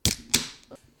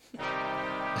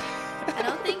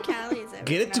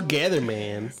Get it together,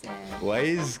 man. Why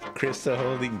is Krista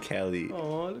holding Kelly?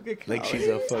 Oh, look at Kelly. Like she's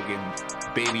a fucking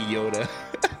baby Yoda.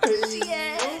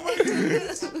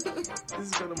 This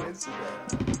is gonna my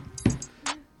Instagram.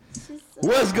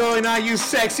 What's going on, you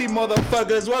sexy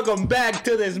motherfuckers? Welcome back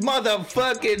to this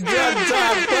motherfucking Drug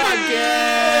Talk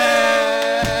Podcast.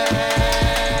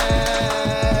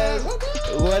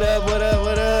 What up, what up,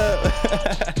 what up?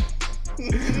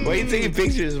 Why are you taking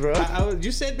pictures, bro?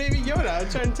 You said baby Yoda. I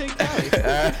was trying to take Kelly.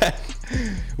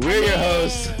 We're your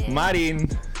hosts, Marin.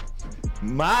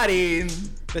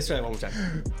 Let's try it one more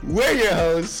time. We're your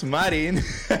hosts, Marin.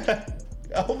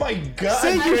 Oh my god.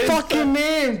 Say your Krista. fucking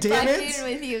name, damn Fucking it.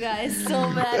 with you guys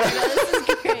so bad. This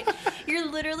is great. You're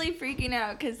literally freaking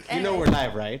out because You know we're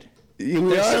live, right?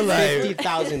 We are live.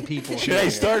 50,000 people. Should I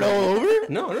start all over?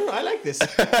 No, I like this.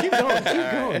 Keep going,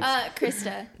 keep going.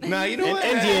 Krista. Nah, you know what?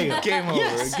 And Diego. Game over.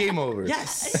 Yes. Game over.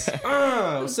 Yes.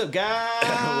 What's up,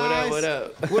 guys? What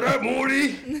up? What up,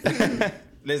 Morty?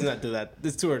 Let's not do that.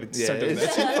 It's too early to Yeah, start doing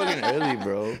it's that. too fucking early,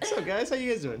 bro. What's up, guys? How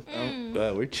you guys doing?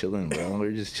 We're chilling, bro.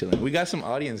 We're just chilling. We got some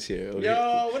audience here. Okay?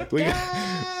 Yo, what up, we guys?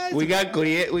 got we got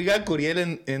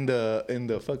Curiel in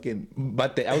the fucking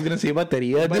I was gonna say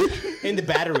batería, dude. In the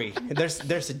battery.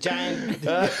 There's a giant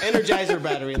Energizer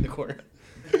battery in the corner.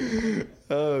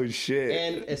 Oh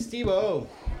shit. And Steve O.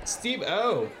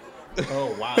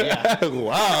 Oh, wow, yeah.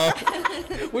 Wow.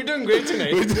 We're doing great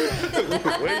tonight. We're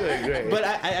doing great. But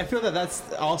I feel that that's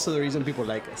also the reason people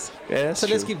like us. Yeah, that's So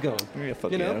let's true. keep going. Yeah,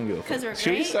 fuck You yeah, know? I don't give a fuck. 'Cause we're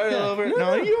Should we great? start all over?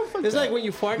 No, you don't fuck It's that. like when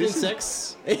you fart in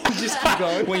sex, and you just keep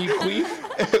going. When you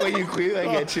queef. When you queef, I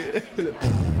get you.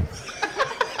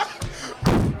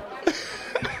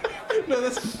 No.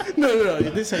 This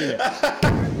is how you do it.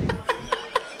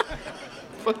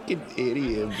 Fucking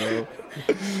idiot, bro.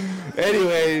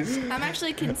 Anyways. I'm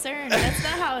actually concerned. That's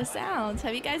not how it sounds.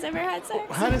 Have you guys ever had sex?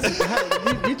 How does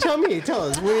it, you tell me. Tell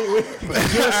us.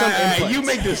 Give us some input. You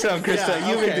make this sound, Krista. Yeah,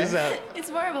 You make okay. this sound. It's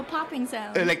more of a popping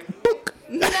sound. Like, book.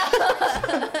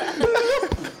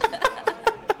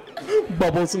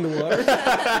 Bubbles in the water.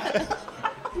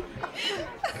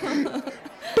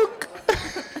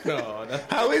 No.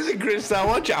 How is it, Krista? I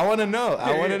want to know.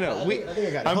 I want to know. I think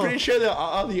I got it. I'm Hold pretty on. sure that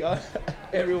all the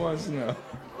everyone wants to know.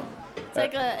 It's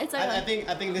like a. It's like I a.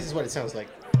 think this is what it sounds like.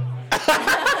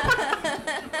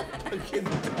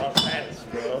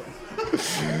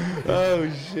 Oh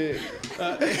shit.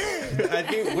 I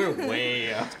think we're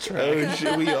way off track. Oh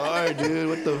shit. We are, dude.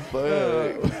 What the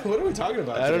fuck? What are we talking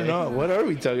about? I don't today? know. What are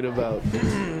we talking about?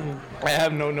 I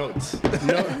have no notes.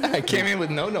 No, I came in with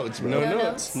no notes, bro. No No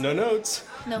notes. notes. No notes.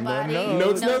 Nobody.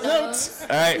 Notes. No Notes. All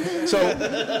right. So,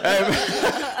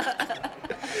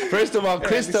 first of all,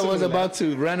 Krista some was of that. about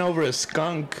to run over a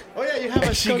skunk. Oh yeah, you have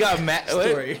a She skunk got mad.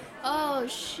 story. Oh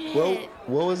shit.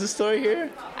 What was the story here?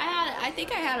 I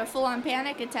think I had a full-on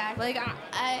panic attack. Like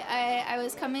I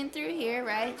was coming through here,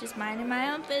 right, just minding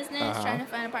my own business, trying to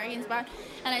find a parking spot,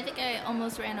 and I think I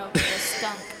almost ran over a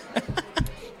skunk.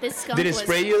 This skunk Did it was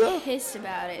spray you, though? pissed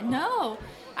about it. No,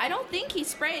 I don't think he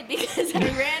sprayed because I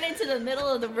ran into the middle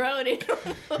of the road and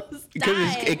almost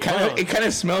Because died. it kind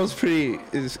of smells pretty.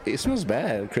 It smells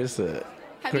bad, Krista.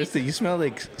 Have you- Krista, you smell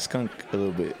like skunk a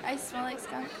little bit. I smell like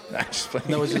skunk. I just playing.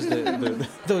 That was just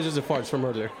the farts from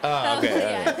earlier. Oh,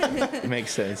 okay. Yeah.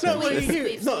 Makes sense. No, makes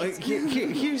wait,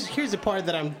 sense. here's the part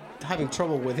that I'm having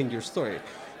trouble with in your story.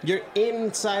 You're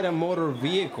inside a motor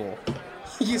vehicle.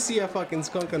 You see a fucking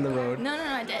skunk on the road. No,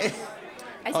 I did.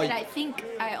 I said I think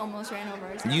I almost ran over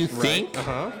a skunk. You think?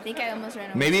 Uh-huh. I think I almost ran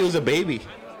over. Maybe it was a baby.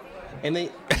 And they,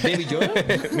 Baby Yoda?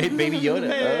 Baby Yoda.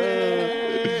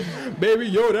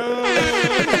 Baby Yoda!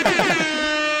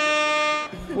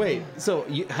 Wait, so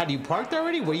had you parked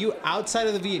already? Were you outside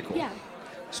of the vehicle? Yeah.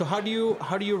 So how do you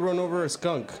run over a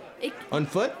skunk? It, On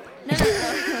foot? no.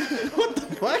 What the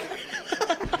fuck?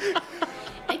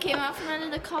 It came out from under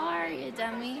the car, you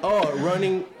dummy. Oh,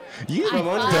 running. You From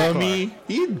under the dummy.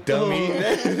 You dummy.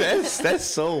 That's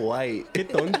so white. Que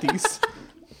tontis.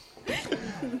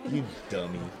 You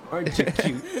dummy. Aren't you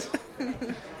cute?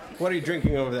 What are you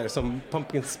drinking over there? Some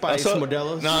pumpkin spice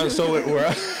Modelo's? No, so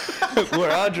we're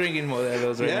all drinking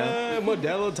Modelo's right now. Yeah,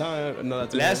 Modelo time. No,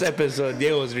 that's Last episode,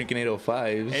 Diego was drinking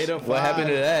 805s. 805. What happened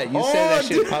to that? You said that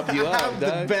shit popped you I off, have the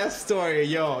dog. best story.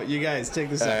 Yo, you guys, check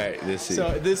this out. All right, let's see.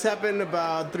 So this happened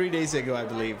about 3 days ago, I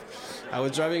believe. I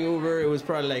was driving Uber. It was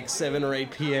probably like 7 or 8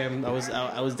 p.m. I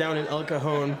was down in El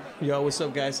Cajon. Yo, what's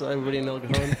up, guys? So everybody in El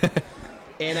Cajon.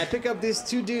 And I pick up these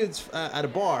two dudes at a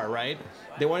bar, right?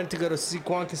 They wanted to go to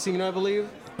Siquan Casino, I believe.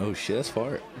 Oh shit, that's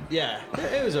far. Yeah,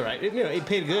 it was all right. It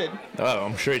paid good. Oh,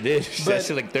 I'm sure it did. But- That's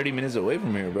still like 30 minutes away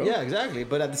from here, bro. Yeah, exactly.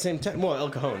 But at the same time, well, El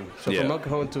Cajon. So Yeah. from El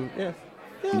Cajon to, Yeah.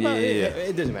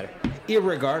 It doesn't matter.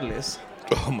 irregardless.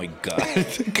 Oh my god.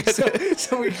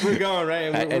 So we're going right.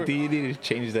 And I we're- think you need to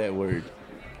change that word.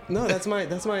 no, that's my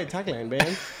tagline,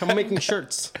 man. I'm making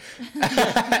shirts.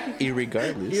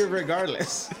 Irregardless.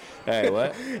 Irregardless. All right,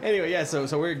 what? Anyway, yeah. So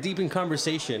we're deep in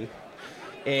conversation,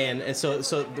 and so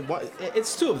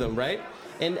it's two of them, right?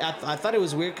 And I thought it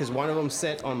was weird because one of them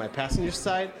sat on my passenger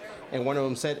side, and one of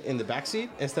them sat in the back seat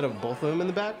instead of both of them in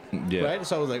the back. Yeah. Right.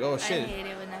 So I was like, oh I shit. hate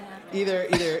it when that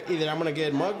happens. Either I'm gonna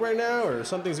get mugged right now, or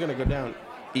something's gonna go down.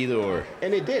 Either or.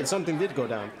 And it did. Something did go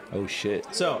down. Oh shit.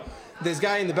 So this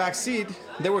guy in the back seat,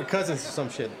 they were cousins or some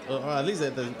shit. Or at least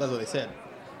that's what they said.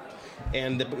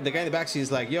 And the guy in the back seat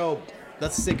is like, yo,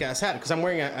 that's a sick ass hat. Because I'm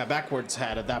wearing a backwards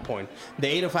hat at that point. The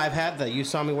 805 hat that you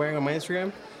saw me wearing on my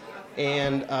Instagram.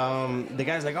 And the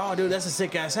guy's like, oh, dude, that's a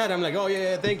sick ass hat. I'm like, oh,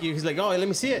 yeah, thank you. He's like, oh, let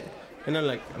me see it. And I'm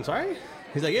like, I'm sorry?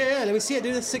 He's like, yeah, let me see it,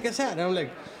 dude. That's a sick ass hat. And I'm like,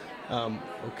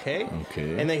 okay.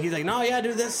 Okay. And then he's like, no, yeah,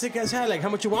 dude, that's a sick ass hat. Like, how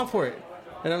much you want for it?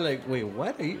 And I'm like, wait,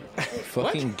 what? Are you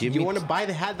Fucking what? give You me- want to buy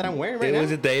the hat that I'm wearing right now?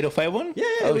 Was it the 805 one? Yeah,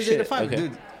 oh, it was shit. 805, Okay.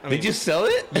 dude. I Did mean- you sell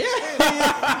it? Yeah.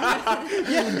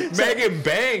 Megan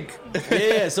Bank.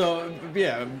 Yeah, so,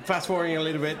 yeah, fast forwarding a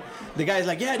little bit. The guy's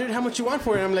like, yeah, dude, how much you want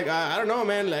for it? And I'm like, I don't know,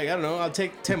 man. Like, I don't know. I'll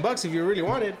take $10 if you really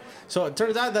want it. So it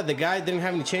turns out that the guy didn't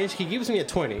have any change. He gives me a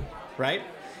 20, right?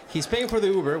 He's paying for the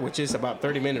Uber, which is about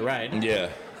 30-minute ride. Yeah.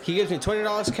 He gives me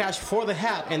 $20 cash for the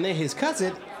hat, and then his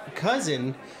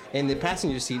cousin in the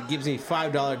passenger seat gives me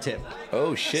 $5 tip.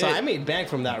 Oh shit. So I made bank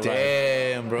from that ride.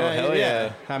 Damn, bro. Hell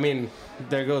yeah. I mean,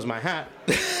 there goes my hat.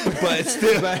 But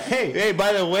still. But hey,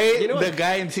 By the way, You know the what?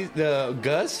 guy in the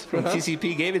Gus from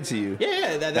TCP gave it to you.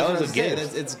 Yeah, that's That what was I'm a saying.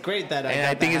 gift. It's great that And got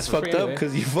I think that it's hat for fucked free up anyway.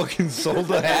 because you fucking sold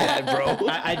the hat, bro.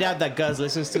 I doubt that Gus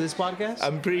listens to this podcast.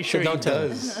 I'm pretty sure So he don't tell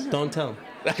does. him. Don't tell him.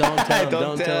 Don't tell him.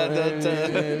 Don't tell, don't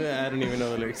tell. I don't even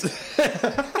know the lyrics.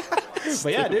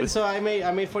 But yeah, dude. So I made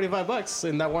 $45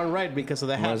 in that one ride because of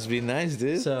the hat. Must be nice,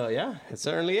 dude. So yeah, it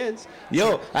certainly is.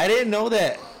 Yo, I didn't know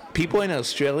that people in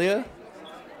Australia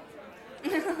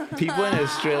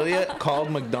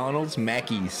called McDonald's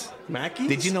Mackey's. Mackey's?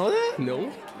 Did you know that?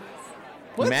 No.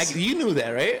 What? You knew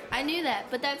that, right? I knew that,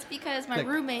 but that's because my Like-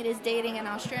 roommate is dating an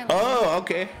Australian. Oh,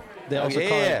 okay. They also Okay,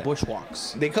 call yeah. it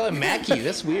bushwalks. They call it Mackey.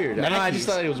 That's weird. I don't know. I just Mackey's.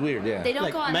 thought it was weird. Yeah. They don't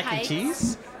Like go on mac hikes. and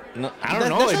cheese? No, I That- don't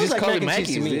know. that I sounds just like call it mac and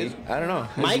cheese Mackey's, to me. dude. I don't know.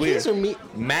 It's Mackey's weird. or meat?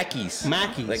 Mackey's.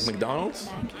 Mackey's. Like McDonald's?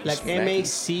 Like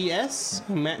MACS?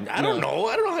 I don't know.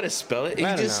 I don't know how to spell it. He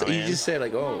I don't just know, he man. just said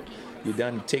like, "Oh, you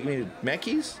done to take me to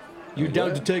Mackey's?" You Like, down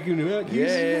what? to take you to Mackey's?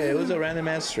 Yeah, it was a random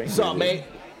ass stranger. What's up, dude. mate?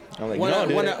 I'm like, Wanna,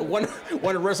 no, dude.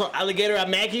 wanna wrestle alligator at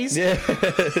Mackey's?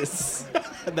 Yes.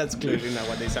 That's clearly not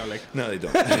what they sound like. No, they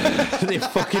don't. They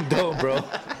fucking don't, bro.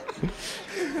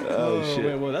 Oh, shit.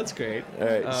 Man, well, that's great. All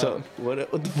right. So what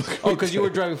the fuck? Oh, because you were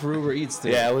driving for Uber Eats, too.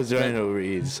 Yeah, I was driving over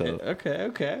Eats. So,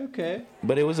 Okay.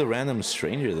 but it was a random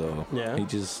stranger though. Yeah. He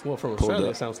just Well, from pulled Australia,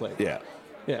 up. it sounds like. Yeah.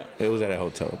 Yeah. It was at a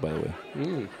hotel, by the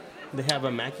way. They have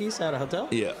a Mackey's at a hotel?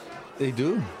 Yeah. They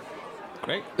do.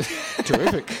 Great.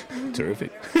 Terrific.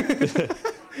 Terrific.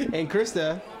 And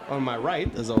Krista, on my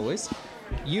right, as always,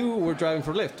 you were driving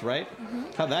for Lyft, right?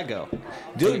 How'd that go?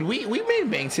 Dude, we made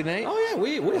bank tonight. Oh, yeah,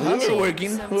 we We were hustled.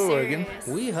 working. Some We were working. serious.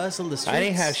 We hustled the streets. I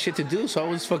didn't have shit to do, so I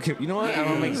was fucking. You know what? I'm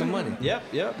gonna make some money. Yep.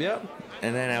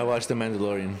 And then I watched The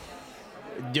Mandalorian.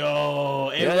 Yo,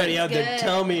 everybody out there, Good.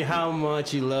 tell me how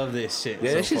much you love this shit. Yeah,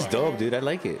 so that shit's far. dope, dude. I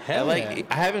like it. Hell I like. yeah.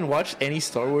 I haven't watched any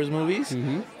Star Wars movies,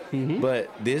 but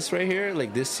this right here,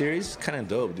 like this series, kind of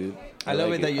dope, dude. I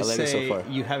love like it that you I like say it so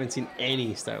far. you haven't seen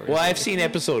any Star Wars. Well, I've movies. seen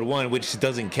episode 1, which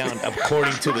doesn't count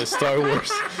according to the Star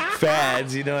Wars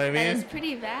fads. You know what I That is mean?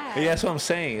 pretty bad. Yeah, that's what I'm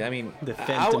saying. I mean, The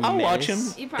I'll Phantom watch him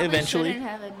Menace. You probably eventually. shouldn't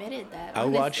have admitted that. I'll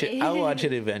watch it. honestly. I'll watch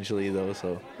it eventually, though.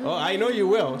 So Oh, I know you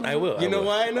will. I will. You I know will.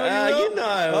 why I know you will? You know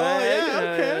I will. Oh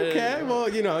yeah. Yeah. Okay. Well,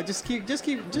 you know, just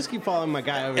keep following my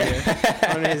guy over here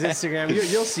on his Instagram.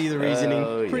 You'll see the reasoning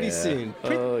Oh, pretty yeah. soon.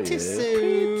 Oh, Pretty yeah.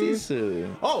 soon. Pretty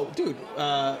soon. Oh, dude.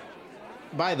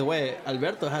 By the way,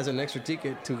 Alberto has an extra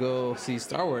ticket to go see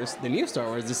Star Wars, the new Star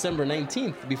Wars, December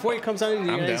 19th, before it comes out in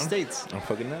the I'm United down. States. I'm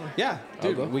fucking down. Yeah, I'll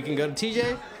dude, go. we can go to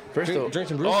TJ. First drink, off- drink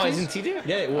some Oh, brewskis. it's in TJ?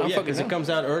 Yeah, well, I'm yeah, fucking because it down. comes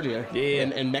out earlier. Yeah.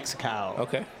 In Mexico.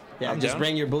 Okay. Yeah, I'm just down.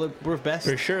 bring your bulletproof vest.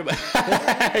 For sure.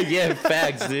 Yeah,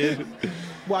 facts, dude.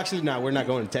 Well, actually, no, we're not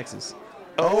going to Texas.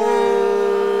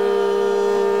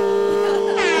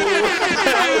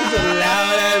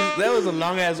 That was a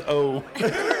long ass O.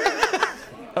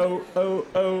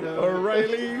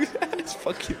 O'Reilly. It's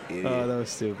fucking idiot. Oh, that was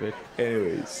stupid.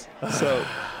 Anyways, so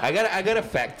I got a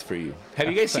fact for you. Have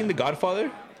you guys seen The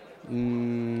Godfather?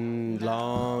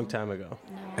 Long time ago.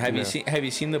 Have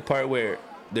you seen the part where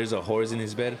there's a horse in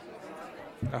his bed?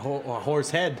 A horse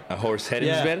head. A horse head in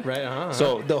his Yeah, bed. right, uh-huh.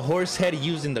 So the horse head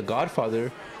used in The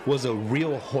Godfather was a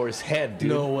real horse head, dude.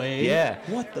 No way. Yeah.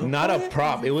 What the Not a fuck?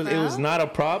 prop. It was Prop? not a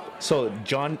prop. So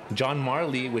John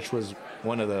Marley, which was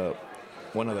one of the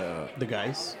The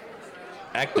guys.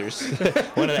 actors,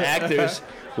 one of the actors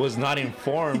was not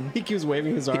informed. He keeps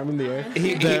waving his arm in the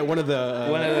air. One of the.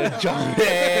 One of the John.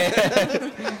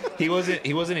 He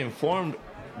wasn't informed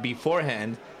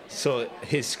beforehand, so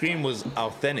his scream was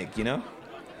authentic. You know.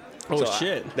 oh So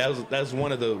shit! that was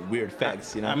one of the weird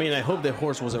facts. You know. I mean, I hope the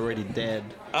horse was already dead.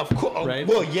 of course. Right?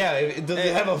 Well, yeah. It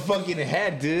doesn't have a fucking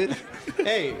head, dude.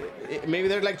 Hey, maybe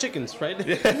they're like chickens, right?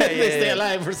 they yeah, stay yeah.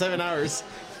 alive for 7 hours.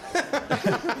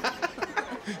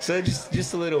 So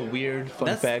just a little weird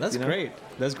fun fact. That's you know? great.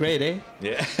 That's great, eh?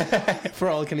 Yeah. For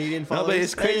all Canadian No, followers. but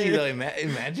it's crazy Hey. though.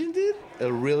 Imagine, dude,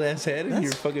 a real ass head in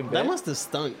your fucking bed. That must have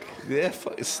stunk. Yeah,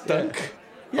 stunk.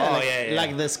 Yeah, oh like, yeah.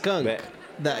 like the skunk But-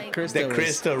 that Like- Krista That was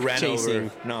Krista ran chasing.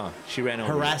 over. No, she ran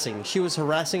over. Harassing. She was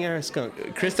harassing her skunk.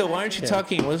 Krista, why aren't you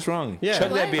talking? What's wrong? Yeah.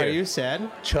 Chug that What? beer. Are you sad?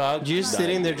 Chug. You're just that.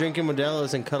 sitting there drinking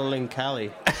Modelo's and cuddling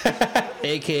Callie,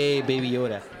 aka Baby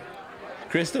Yoda.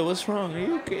 Krista, what's wrong? Are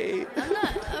you okay? I'm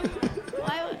not.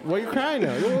 Why would, Why are you crying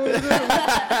now?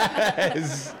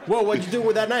 Whoa, what'd you do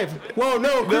with that knife? Whoa,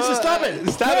 no, Krista, stop it!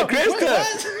 Stop No, it, Krista!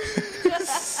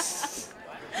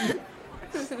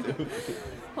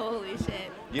 holy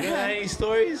shit. You don't have any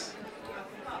stories?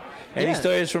 Any Yeah.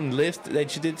 stories from Lyft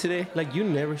that you did today? Like, you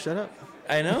never shut up.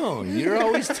 I know. You're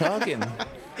always talking.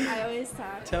 I always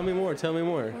talk. Tell me more, tell me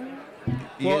more.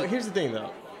 Well, here's the thing,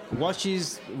 though. While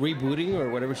she's rebooting or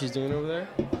whatever she's doing over there,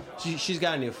 she's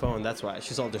got a new phone. That's why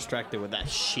she's all distracted with that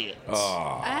shit.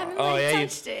 Oh. I haven't Oh, like, yeah.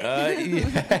 touched it.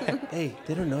 Yeah. Hey,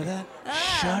 they don't know that.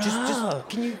 Shut Just up.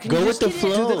 can you Go you with just the do the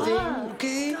flow. thing, Oh,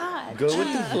 okay? God. Go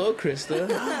with the flow, Krista.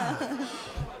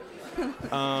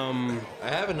 Um. I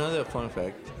have another fun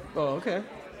fact. Oh, okay.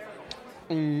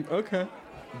 Okay.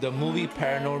 The movie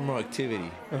Paranormal Activity.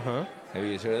 Uh huh. Have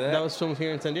you guys heard of that? That was filmed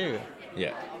here in San Diego.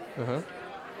 Yeah. Uh huh.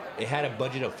 It had a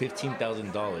budget of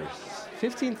 $15,000,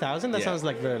 15,000. That Yeah. sounds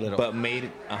like very little. but made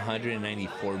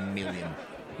 194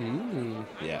 million.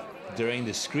 Yeah. During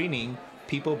the screening,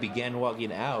 people began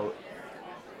walking out.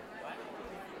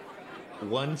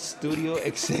 One studio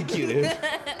executive.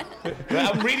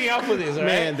 I'm reading off of this, all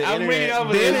right? Man, I'm reading off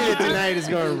of the this. internet tonight is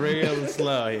going real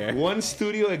slow here. One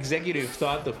studio executive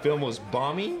thought the film was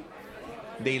bombing.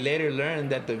 They later learned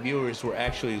that the viewers were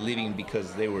actually leaving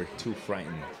because they were too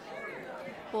frightened.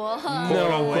 Whoa. No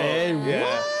unquote. way. Yeah.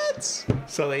 What?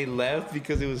 So they left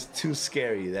because it was too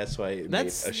scary. That's why it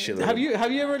That's. made a shitload.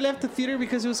 Have you ever left the theater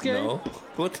because it was scary? No.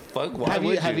 What the fuck? Why Have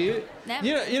would you? Have you? Never.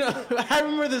 You know. I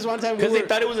remember this one time. Because we they were,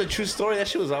 thought it was a true story. That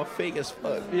shit was all fake as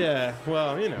fuck. Yeah.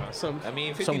 Well, some. I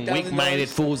mean, some $50,000 weak-minded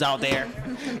fools out there.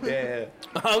 Yeah.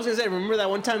 I was gonna say, remember that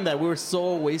one time that we were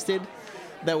so wasted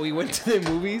that we went to the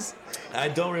movies? I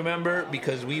don't remember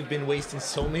because we've been wasting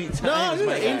so many times. No,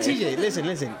 my in guy. TJ.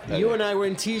 Listen. You and I were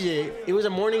in TJ. It was a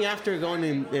morning after going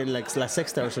in like La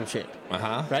Sexta or some shit.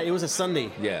 Uh-huh. Right? It was a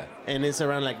Sunday. Yeah. And it's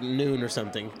around like noon or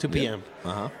something, 2 p.m.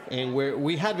 Uh-huh. And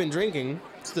we had been drinking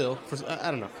still for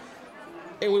I don't know.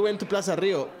 And we went to Plaza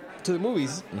Rio to the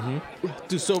movies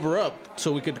to sober up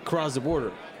so we could cross the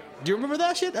border. Do you remember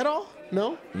that shit at all?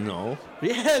 No? No.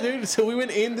 Yeah, dude. So we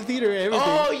went in the theater and everything.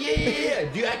 Oh, yeah.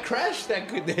 Dude, I crashed that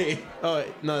good day. Oh,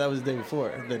 no, that was the day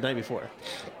before. The night before.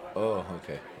 Oh,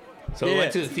 okay. So we Yeah.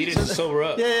 went to the theater to sober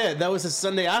up. Yeah, that was a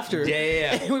Sunday after.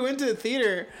 Yeah. And we went to the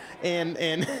theater and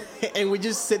and we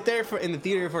just sit there in the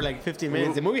theater for like 15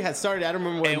 minutes. The movie had started. I don't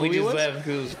remember what And movie we just it was. left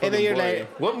because it was And then fucking you're boring.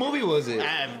 like- What movie was it? I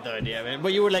have no idea, man.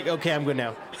 But you were like, okay, I'm good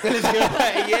now.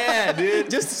 Yeah, dude.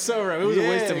 Just to sober up. It was a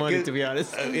waste of money, to be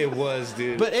honest. It was,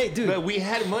 dude. But hey, dude. But we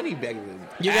had money back then.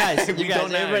 You guys, We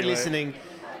don't now everybody anymore. listening,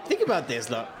 think about this,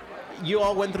 look. You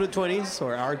all went through the 20s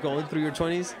or are going through your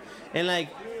 20s, and like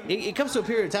it comes to a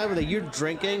period of time where like, you're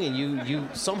drinking and you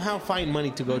somehow find money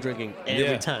to go drinking every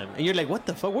Yeah. time, and you're like, what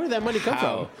the fuck? Where did that money come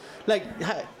How? from? Like,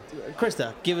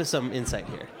 Krista, give us some insight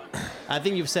here. I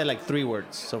think you've said like 3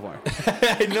 words so far.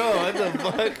 I know, what the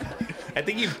fuck? I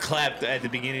think you've clapped at the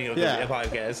beginning of Yeah. the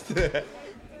podcast.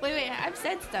 Wait, I've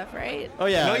said stuff, right? Oh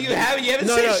yeah. No, you haven't. You haven't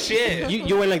said shit.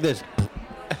 You went like this.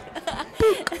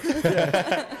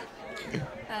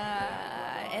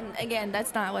 And again,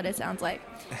 that's not what it sounds like.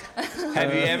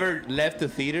 Have you ever left the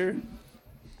theater?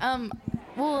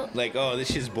 Well, Like, oh,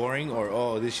 this shit's boring, or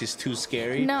oh, this shit's too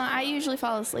scary? no, I usually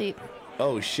fall asleep.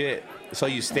 Oh, shit. So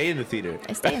you stay in the theater?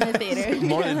 I stay in the theater.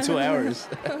 More than 2 hours.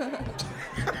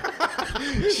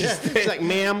 It's like,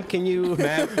 ma'am, can you?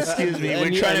 Ma'am, excuse me. And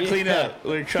We're you- trying and to you- clean up.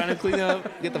 We're trying to clean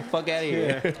up. Get the fuck out of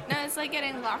here. No, it's like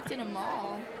getting locked in a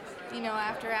mall.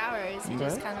 after hours. You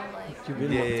just kind of like You've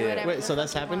been Yeah, do yeah, whatever. Wait, the so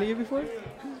that's fuck you happened to you want.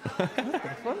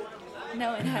 before?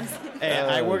 No, it hasn't. Hey,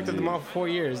 I worked at the dude. mall for 4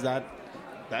 years. That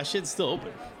shit's still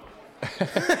open.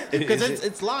 Because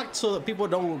it's locked so that people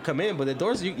don't come in, but the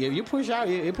doors you push out,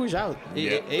 it push out.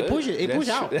 It push out. It push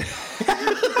out.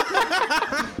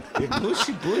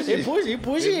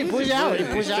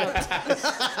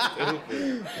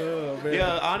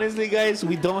 Yeah, honestly, guys,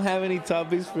 we don't have any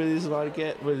topics for this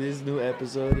podcast, for this new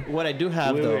episode. What I do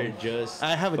have We though, were just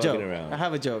I have a fucking joke. around. I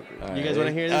have a joke. All You guys right.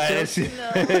 want to hear All right, this joke?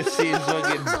 let's see his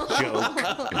fucking joke.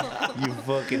 You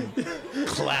fucking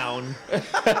clown.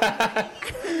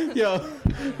 Yo,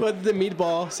 what did the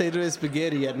meatball say to his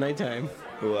spaghetti at nighttime?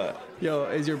 What? Yo,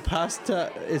 is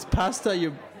pasta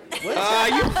your Ah,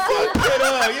 you fucked it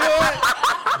up. You know what?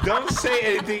 Don't say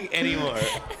anything anymore.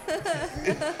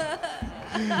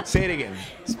 Say it again.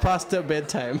 it's pasta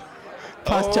bedtime?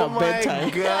 Pasta Oh my bedtime.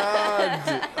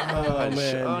 God. Oh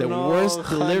man, Oh, the no, worst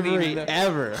honey, delivery no.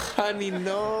 ever. Honey,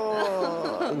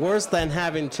 no. Worse than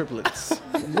having triplets.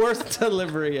 Worst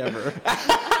delivery ever.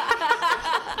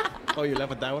 Oh, you left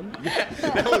with that one?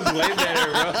 That was way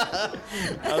better, bro.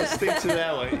 I'll stick to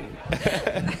that one.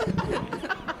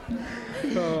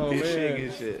 Oh He's man.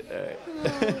 shaking shit. All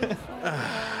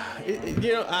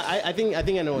right. I think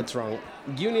I know what's wrong.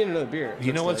 You need another beer.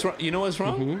 You know what's wrong? You know what's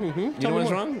wrong? You Tell know me what's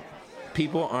more. wrong?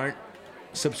 People aren't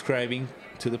subscribing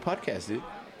to the podcast, dude.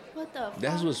 What the fuck?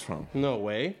 That's what's wrong. No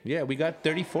way. Yeah, we got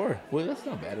 34. Well, that's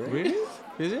not bad, right? Really?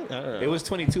 Is it? I don't know. It was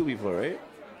 22 before, right?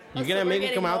 You gonna make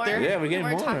it come out there? Yeah, we're getting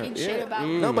We're more. talking shit Yeah. about.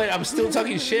 No, but I'm still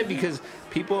talking shit because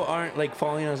people aren't like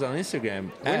following us on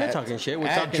Instagram. We're not talking shit.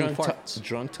 We're talking farts.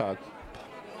 Drunk talk.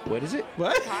 What is it?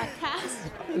 What?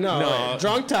 Podcast. No.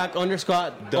 Drunk talk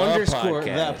underscore The underscore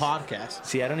podcast. the podcast.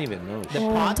 See, I don't even know.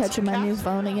 Oh, I'm touching my new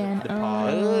phone again.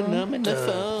 Oh, no, my new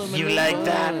phone. You like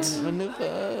that? My new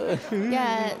phone.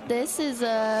 Yeah, this is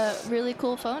a really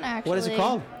cool phone, actually. What is it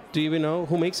called? Do you even know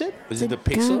who makes it? Is it the It's a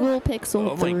Pixel? Google Pixel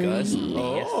Oh my 3. gosh.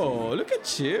 Oh, look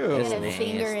at you. I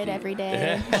finger it every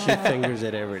day. She fingers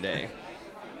it every day.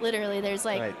 Literally, there's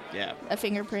like Right, yeah. a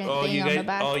fingerprint Oh, thing you on the guys.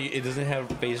 back. Oh, it doesn't have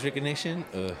face recognition.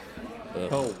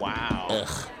 Oh, wow.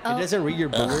 Oh. It doesn't read your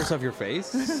boogers off your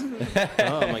face?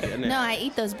 Oh, my goodness. No, I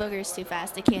eat those boogers too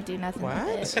fast. I can't do nothing What?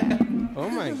 with it. Oh,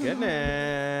 my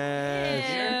goodness.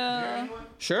 Ew.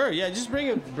 Sure, yeah, just bring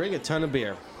a ton of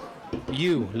beer.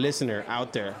 You, listener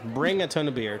out there, bring a ton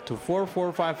of beer to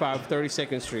 4455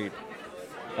 32nd Street.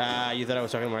 You thought I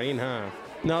was talking to Marine, huh?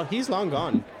 No, he's long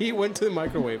gone. He went to the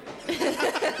microwave.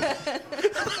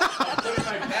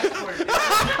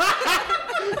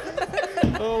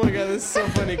 Oh my god, this is so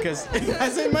funny because I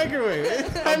said microwave.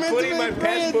 I'm putting my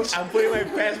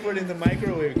passport in the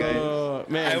microwave, guys. Oh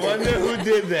man, I wonder who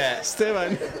did that.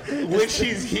 Esteban. Which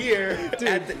he's here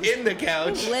in the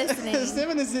couch. Listening.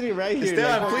 Esteban is sitting right here.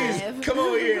 Esteban, like, please come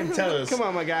over here and tell us. come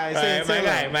on, my guy. All Say, right,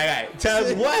 say my guy. Tell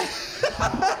us what.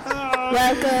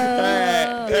 Welcome.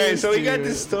 All right, so we got dude.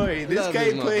 this story. This Love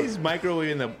guy this plays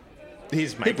microwave in the. He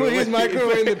put his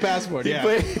microwave in the passport. He Yeah.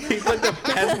 put the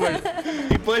passport.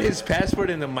 He put his passport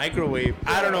in the microwave.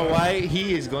 I don't know why.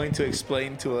 He is going to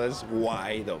explain to us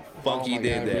why the fuck he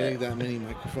did that. Really that many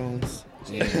microphones?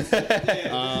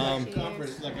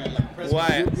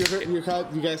 Why?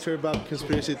 You guys heard about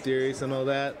conspiracy theories and all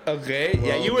that? Okay.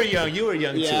 Yeah, you were young. You were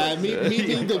young Yeah, too. me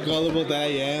being the gullible that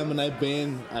I am, and I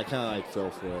kind of like fell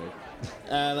for it.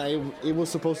 And it was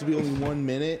supposed to be only 1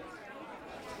 minute.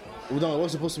 No, it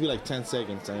was supposed to be like 10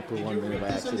 seconds, and I put 1 minute by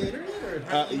accident.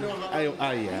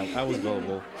 I was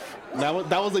gullible. That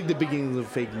was like the beginning of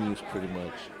fake news, pretty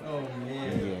much. Oh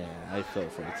man. Yeah, I fell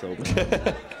for it so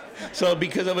bad. So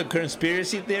because of a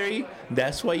conspiracy theory,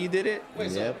 that's why you did it.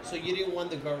 Wait, Yep. so you didn't want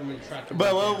the government tractor?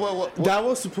 But well, That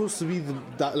was supposed to be the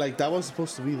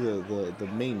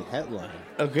main headline.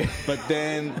 okay. But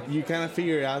then you kind of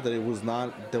figure out that it was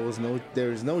not. There was no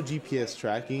GPS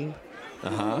tracking.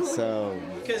 So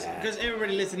Because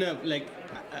everybody listen up. Like,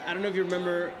 I don't know if you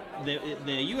remember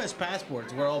the U.S.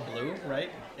 passports were all blue, right?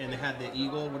 And they had the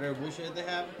eagle, whatever bullshit they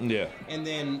have. Yeah. And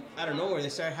then out of nowhere, they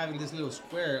started having this little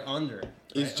square under.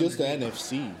 it's just the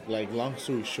NFC. Like, long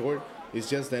story short, it's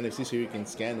just the NFC, so you can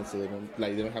scan it, so they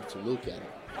don't have to look at it.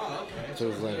 Oh, okay. So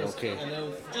it's like, okay. And it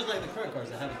was just like the credit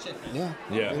cards that have a chip. Yeah.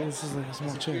 Yeah. It was just like a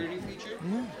small chip. Security feature.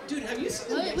 Dude, have you seen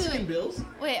the Wait, Mexican wait. bills?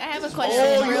 Wait, I have a question.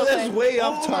 Oh, real that's quick. way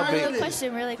off Oh, my I have a topic.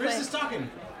 question really quick. Chris is talking.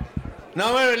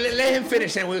 No, let him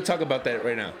finish, and we'll talk about that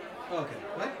right now. Okay.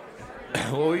 What?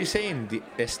 What were you saying,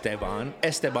 Esteban? No,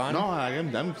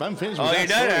 I'm finished. Oh, with you're that done,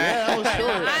 story. alright. Yeah, that was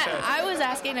short. I was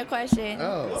asking a question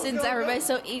Oh. since everybody's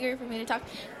so eager for me to talk.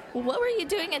 What were you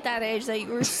doing at that age that you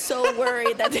were so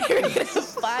worried that they were going to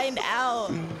find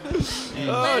out?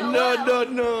 Oh,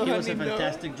 no. He was a honey, no.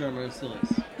 fantastic drummer and still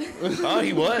is. Oh,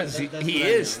 he was. He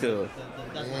is still.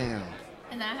 Damn.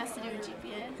 And that has to do with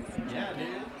GPS. Yeah, dude.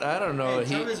 I don't know.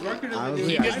 Some of his record doesn't do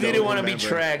He that. just I didn't don't want to be remember.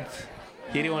 tracked.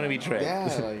 He didn't want to be tracked. Yeah,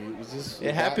 like, it's just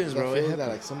It happens, bro. It That feeling that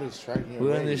happens. like somebody's tracking you. We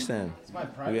away. understand. It's my We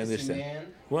privacy, understand. man.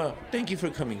 Well, thank you for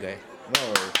coming, guy.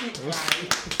 No.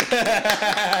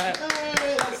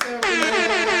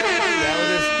 That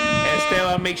was it.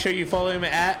 Esteban, make sure you follow him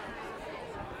at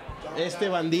Este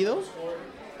Bandido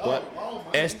what?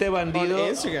 Este on Bandido.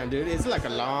 Instagram, dude. It's like a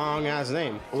long ass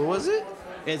name. What was it?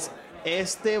 It's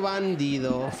Este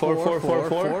Bandido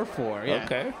 4444? Yeah.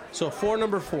 Okay. So 4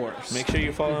 number 4s. Make sure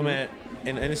you follow him at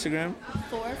in Instagram.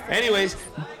 4. Anyways,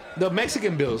 the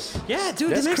Mexican bills. Yeah,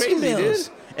 dude. That's the Mexican crazy, bills.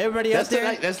 dude. Everybody That's out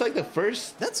there. that's like the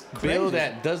first That's bill crazy.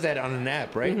 that does that on an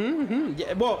app, right?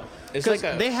 Yeah, well, It's it's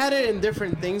like a- they had it in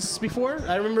different things before.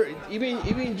 I remember even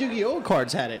Yu-Gi-Oh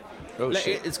cards had it. Oh, Like,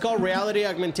 shit. It's called reality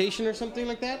augmentation or something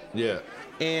like that. Yeah.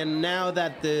 And now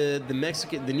that the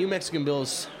new Mexican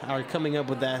bills are coming up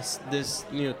with this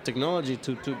technology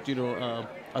to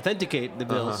authenticate the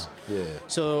bills. Yeah.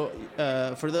 So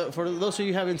for those of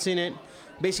you who haven't seen it,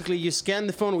 basically you scan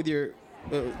the phone with your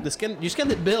you scan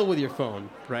the bill with your phone,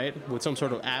 right? With some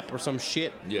sort of app or some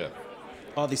shit. Yeah.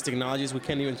 All these technologies we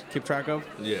can't even keep track of.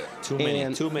 Yeah. Too many.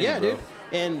 And- Too many, yeah, bro. dude.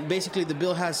 And basically, the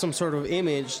bill has some sort of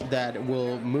image that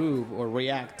will move or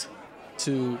react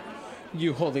to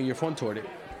you holding your phone toward it.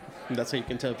 And that's how you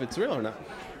can tell if it's real or not.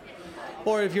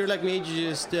 Or if you're like me, you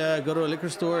just go to a liquor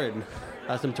store and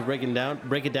ask them to break it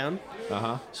down.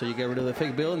 Uh-huh. So you get rid of the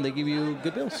fake bill, and they give you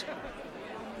good bills.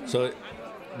 So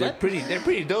they're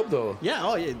pretty dope though. Yeah.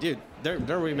 Oh yeah, dude. They're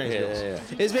really nice Yeah, bills. yeah,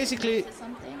 It's basically, To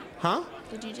something? huh?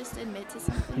 Did you just admit to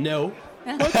something? No.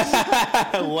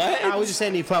 What? I was just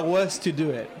saying if I was to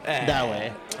do it that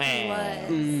way. What?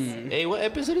 Hey, what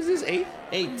episode is this? 8,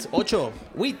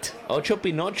 wheat. Ocho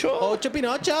Pinocho? Ocho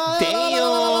Pinocho.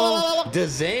 Damn!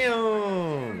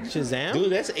 Damn! Shazam.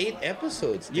 Dude, that's 8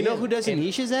 episodes. You know Damn. who doesn't And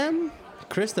eat Shazam?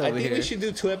 Krista I over think here. we should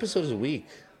do 2 episodes a week.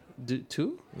 Do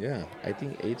 2? Yeah, I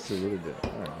think 8's a little bit. All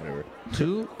right, whatever.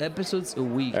 2 episodes a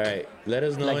week. All right, let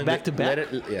us know. Like in back the, to back?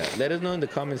 let us know in the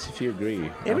comments if you agree.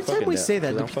 Every I'm time fucking we down, say that,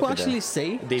 'cause do I'm people fucking actually down.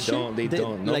 say They shit? don't. They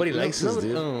don't. like, Nobody likes us,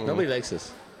 dude. oh. Nobody likes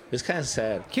us. It's kind of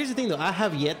sad. Here's the thing, though. I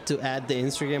have yet to add the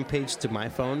Instagram page to my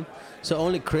phone, so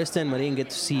only Krista and Marine get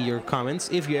to see your comments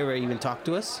if you ever even talk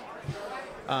to us.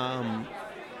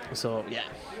 So yeah.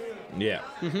 Yeah.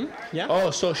 Yeah.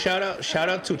 Oh, so shout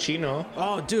out to Chino.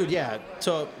 Oh, dude, yeah.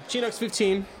 So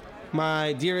Chinox15,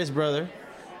 my dearest brother,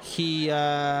 he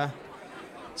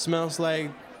smells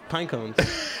like pine cones.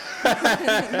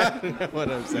 I don't know what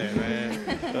I'm saying,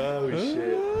 man. Oh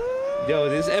shit. Yo,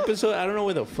 this episode, I don't know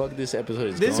where the fuck this episode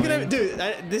is This is going. gonna, dude.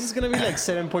 This is gonna be like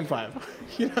 7.5.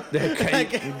 You know,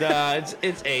 like, Nah,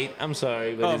 it's 8. I'm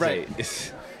sorry, but Oh, it's right.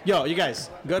 8. yo, you guys,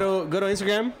 go to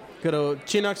Instagram, go to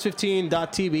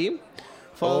chinox15.tv.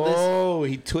 Follow this. Oh,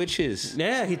 he twitches.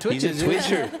 Yeah, he twitches. He's a dude.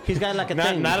 twitcher. He's got like a Not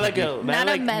thing. like a Not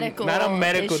a like, medical not a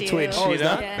medical issue. twitch. Oh, you is know,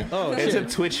 that? Yeah. Oh, it's shit. a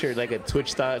twitcher like a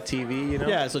Twitch.tv. You know.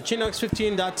 Yeah, so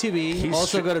chinox15.tv. He's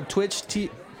Also str- go to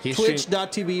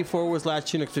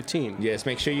twitch.tv/chinox15. Yes,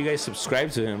 make sure you guys subscribe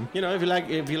to him. You know, if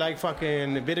you like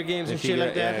fucking video games and If you shit got-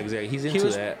 like that. yeah, exactly. He's He into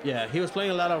was, that. Yeah, he was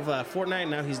playing a lot of Fortnite.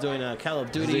 Now he's doing Call of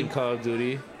He's Duty. doing Call of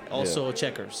Duty. Also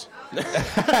checkers. Oh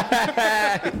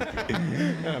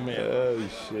man. Yeah. Oh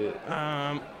shit.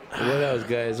 What else,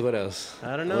 guys? What else?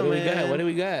 I don't know, What do we man. got? What do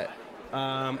we got?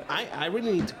 I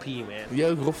really need to pee, man.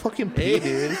 Yo, go fucking pee,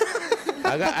 dude.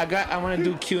 I want to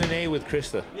do Q&A with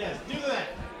Krista. Yes, do that.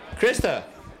 Krista,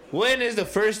 when is the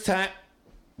first time?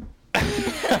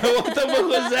 What the fuck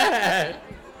was that?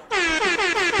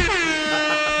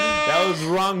 That was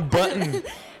wrong button.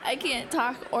 I can't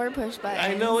talk or push buttons.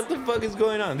 I know what the fuck is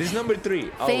going on. This is number 3.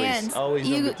 Fans, Always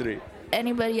you- number 3.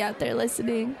 Anybody out there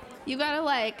listening, you gotta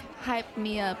like hype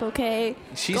me up, okay?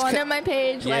 She's Go ca- onto my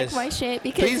page, Yes. like my shit,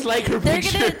 because Please like her they're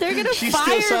picture. Gonna, they're gonna She's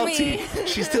fire still salty. me.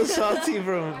 She's still salty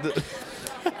from the...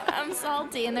 I'm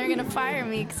salty, and they're gonna fire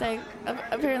me because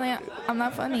apparently I'm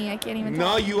not funny. I can't even.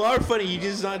 No, talk. you are funny. You're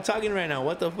just not talking right now.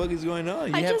 What the fuck is going on?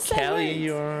 You I have just said Callie in words.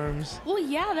 your arms. Well,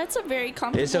 yeah, that's a very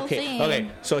comfortable It's okay. thing.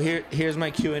 Okay, so here's my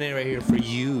Q&A right here for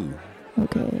you.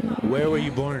 Okay. Where were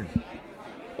you born?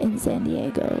 In San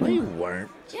Diego. No, you weren't.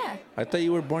 Yeah. I thought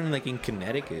you were born like in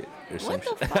Connecticut or What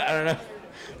something. the fuck? I don't know.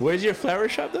 Where's your flower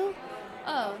shop though?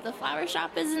 Oh, the flower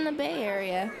shop is in the Bay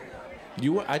Area.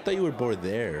 I thought you were born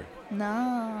there.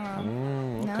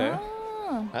 No. Okay. No.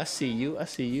 Oh. I see you.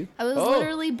 I was Oh,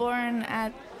 literally born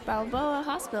at Balboa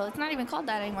Hospital. It's not even called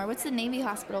that anymore. What's the Navy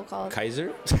hospital called?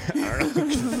 Kaiser? I don't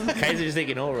know. Kaiser's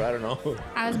taking over. I don't know.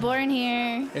 I was born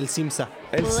here. El Simsa.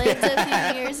 Lived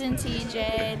a few years in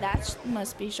TJ. That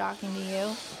must be shocking to you.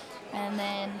 And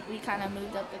then we kind of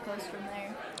moved up the coast from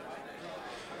there.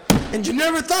 And you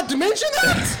never thought to mention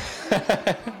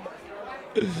that?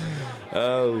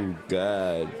 Oh,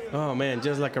 God. Oh, man,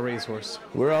 just like a racehorse.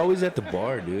 We're always at the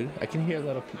bar, dude. I can hear a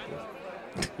lot of people.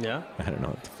 Yeah? I don't know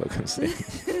what the fuck I'm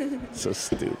saying. So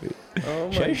stupid.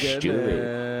 Oh, So my stupid.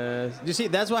 goodness. You see,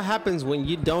 that's what happens when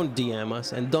you don't DM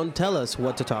us and don't tell us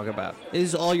what to talk about. It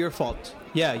is all your fault.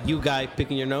 Yeah, you guy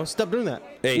picking your nose. Stop doing that.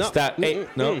 Hey, No. stop. Hey,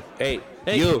 no. Hey,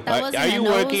 Hey. you. That Are, wasn't are a you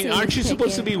nose, working? it was Aren't you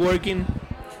supposed to be picking. working?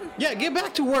 Yeah, get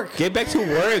back to work. Get back to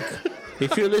work.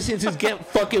 If you're listening to this, get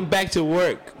fucking back to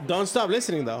work. Don't stop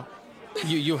listening, though.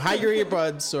 You hide your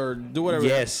earbuds or do whatever.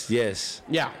 Yes, yes.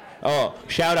 Yeah. Oh,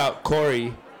 shout out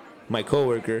Corey, my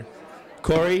coworker.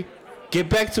 Corey, get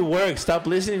back to work. Stop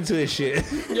listening to this shit.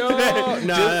 Yo,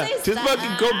 nah, Just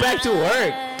fucking go back to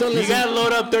work. Don't You listen. gotta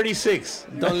load up 36.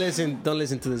 don't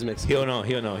listen to this mix. He'll know what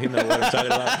I'm talking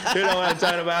about. He'll know what I'm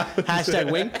talking about. Hashtag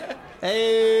wink.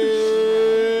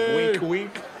 Hey. Wink,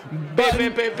 wink.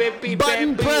 Button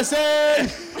pressing.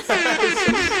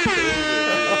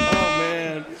 Oh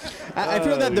man, I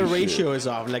feel that the Oh, shit. ratio is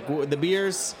off. Like the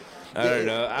beers. I don't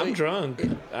know. I'm drunk.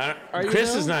 Are you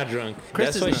Chris now? is not drunk. Chris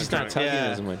That's is why not she's drunk, not talking yeah.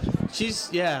 as much. She's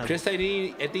yeah. Chris, I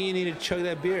think you need to chug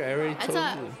that beer. I already told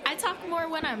you. I talk more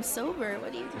when I'm sober.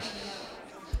 What do you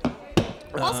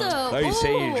Also, Are you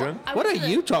saying you're drunk? I What went are to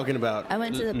the- you talking about? I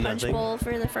went to the punch Nothing. bowl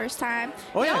for the first time.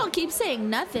 Oh, yeah. Y'all keep saying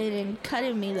nothing and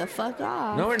cutting me the fuck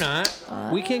off. No, we're not.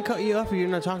 We can't cut you off if you're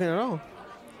not talking at all.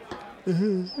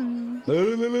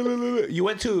 You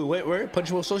went to where? Punch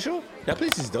Bowl Social? That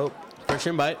place is dope. First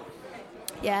invite.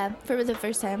 Yeah, for the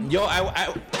first time. Yo,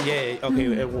 yeah,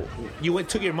 okay. You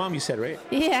took your mom. You said right?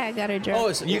 Yeah, I got her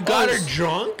drunk. Oh, You got her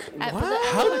drunk? At the-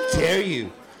 How dare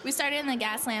you? We started in the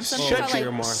gas lamp. Something Such, called,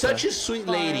 like, Martha. such a sweet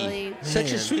lady. Barley. Such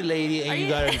a Man. sweet lady, and Are you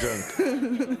you- got her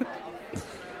drunk.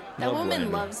 that no woman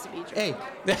bueno. loves to be drunk. Hey,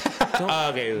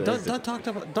 Okay.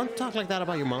 don't talk like that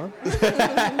about your mom.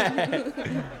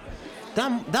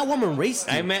 that woman raced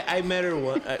you. I met her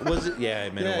one. Was it? Yeah, I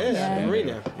met her once. yeah, Yeah.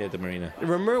 Marina. Yeah, at the marina.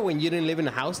 Remember when you didn't live in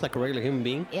a house like a regular human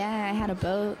being? Yeah, I had a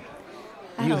boat.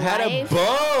 I You had a wife.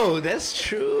 boat. That's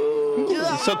true.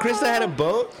 So Krista had a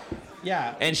boat,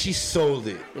 Yeah. and she sold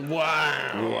it.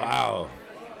 Wow. Wow.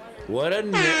 What a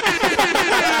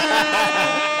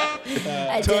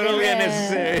I did totally it.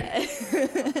 unnecessary.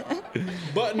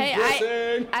 Button Hey,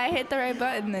 pressing. I hit the right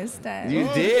button this time. You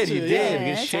Oh, did. shit, You yeah, did. Good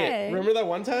that's shit. right. Remember that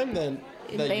one time then?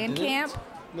 In that you band didn't? camp?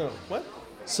 No. What?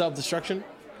 Self-destruction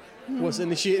was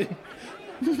initiated.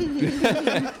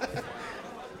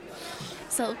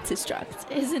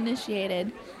 Self-destruct is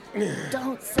initiated.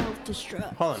 Don't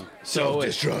self-destruct. Hold on.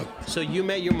 Self-destruct. So you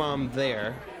met your mom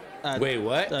there. At, Wait,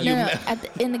 what? You No, no, met-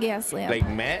 in the gas lamp. Like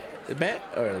Matt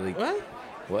or like What?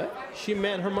 what? She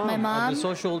met her mom, My at mom? the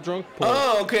social drunk pool.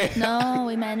 Oh, okay. No,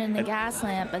 we met in the gas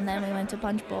lamp and then we went to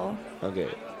Punch Bowl. Okay.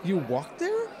 You walked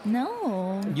there?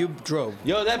 No. You drove.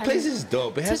 Yo, that place is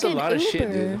dope. It has a Took an lot of shit,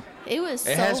 Uber. dude. It was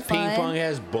It so has fun. ping pong. It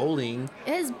has bowling.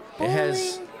 It has It bowling.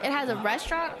 has- It has a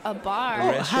restaurant, a bar. Oh,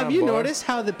 restaurant have you bar. noticed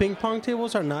how the ping pong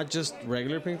tables are not just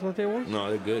regular ping pong tables? No,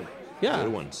 they're good. Yeah.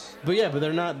 Good ones. But yeah, but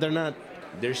they're not.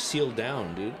 They're sealed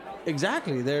down, dude.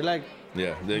 Exactly. They're like.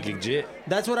 Yeah, they're legit.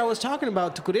 That's what I was talking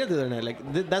about to Kuriel the other night.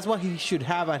 Like that's what he should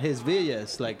have at his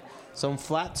villas, like some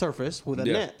flat surface with a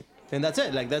Yeah. net, and that's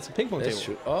it. Like that's a ping pong That's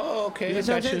table. true. Oh, okay. You know what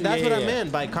I'm Gotcha. saying? That's Yeah, what yeah, I yeah.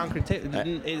 meant by concrete table.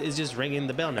 It's just ringing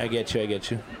the bell now. I get you.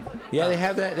 Yeah, they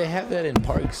have that. They have that in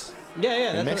parks Yeah, yeah.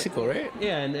 in That's Mexico, right? What,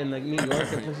 yeah, and like New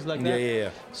York and places like that. Yeah.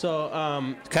 So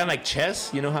Kind of like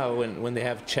chess. You know how when they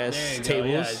have chess there you go.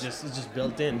 tables. Yeah, it's just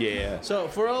built in. Yeah. So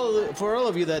for all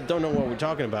of you that don't know what we're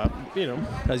talking about, you know,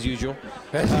 as usual,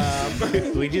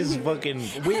 we just fucking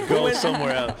go went-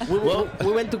 somewhere else.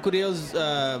 we went to Kuriel's,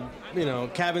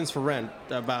 cabins for rent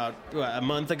about a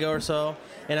month ago or so,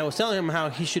 and I was telling him how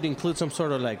he should include some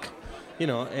sort of like,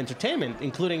 entertainment,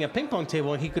 including a ping pong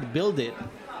table, and he could build it,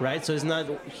 right? So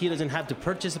he doesn't have to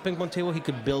purchase a ping pong table. He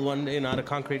could build one, out of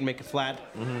concrete, make it flat,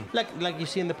 like you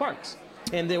see in the parks.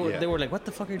 And they Yeah. were like, "What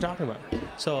the fuck are you talking about?"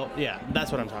 So yeah,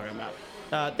 that's what I'm talking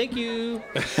about. Thank you.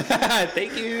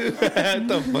 Thank you. What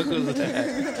the fuck was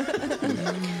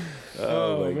that?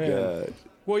 Oh, my man. god.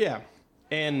 Well, yeah.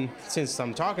 And since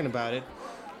I'm talking about it,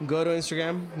 go to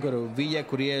Instagram, go to Villa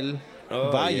Curiel Oh,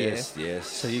 Valle. yes.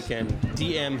 So you can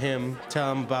DM him,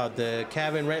 tell him about the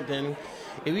cabin renting.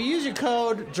 If you use your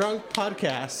code Drunk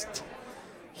Podcast,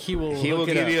 he will He will hook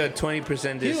it give up. you a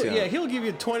 20% discount. He'll give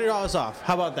you $20 off.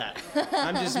 How about that?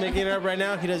 I'm just making it up right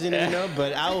now. He doesn't even know,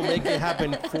 but I will make it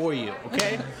happen for you.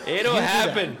 Okay? It'll You do that.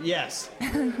 happen. Yes.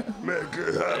 Make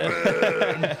it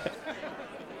happen.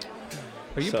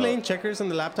 Are you So- playing checkers on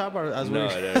the laptop or as No,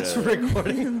 we're, no, as no. we're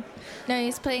recording? No,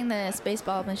 he's playing the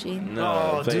Spaceball machine. No,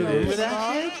 Oh, play dude, this. remember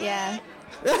that? Yeah,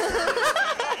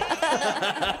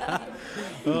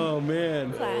 Oh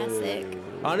man. classic.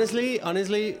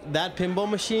 Honestly, that pinball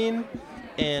machine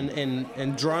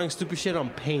and drawing stupid shit on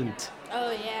paint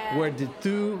Oh yeah. were the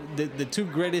two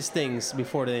greatest things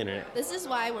before the internet, This is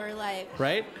why we're like.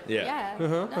 right? Yeah.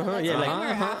 Yeah. Yeah, Yeah, like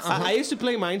I used to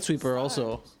play Minesweeper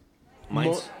also.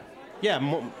 Mine's,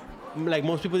 Like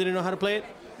most people didn't know how to play it.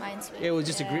 Minesweeper. It was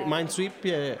just a grid, Minesweep.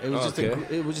 Yeah, it was Okay.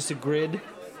 it was just a grid,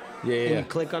 yeah, and yeah. you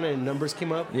click on it and numbers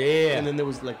came up. Yeah. and then there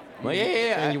was like, Well,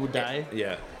 yeah. and you would die.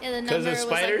 Yeah. Yeah, the 'Cause number of was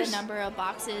like spiders? the number of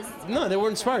boxes. No, they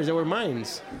weren't spiders. They were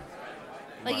mines.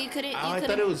 Like you couldn't. You Oh, I couldn't.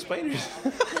 thought it was spiders.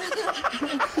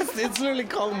 It's literally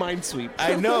called Minesweep.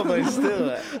 I know, but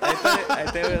still, I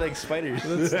thought they were like spiders.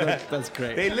 That's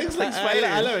great. They look like I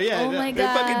spiders. love it. Yeah, Oh my They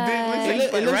fucking god! did look like It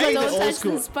spiders, looks right? like the Don't old touch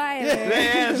school. the spider. Yeah,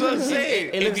 that's what I'm saying.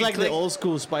 It If looks you like the click- old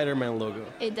school Spider-Man logo.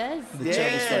 It does. Yeah,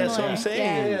 Chinese that's what Similar. I'm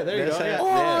saying. Yeah. there you That's go, how-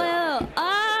 yeah. Oh,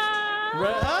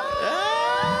 ah!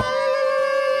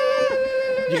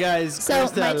 You guys, So,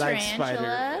 Krista my likes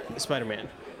tarantula. Spider-Man.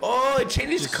 Oh, it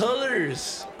changes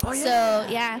colors. So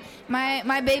yeah,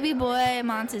 my baby boy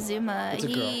Montezuma. It's a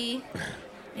He.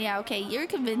 Yeah. Okay, you're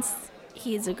convinced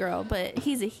he's a girl, but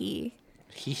he's a he.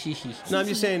 No, I'm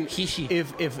just saying, He, she.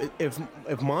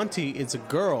 if Monty is a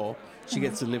girl, she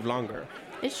gets to live longer.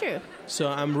 It's true. So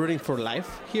I'm rooting for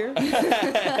life here.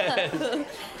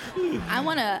 I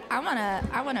want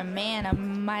a man, a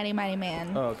mighty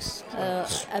man. Oh,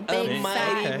 A big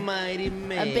fat, mighty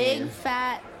man. a big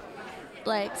fat,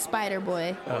 like spider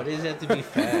boy. What does that to be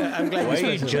fat? I'm glad Why are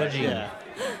you specified. judging? Yeah.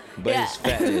 But Yeah. his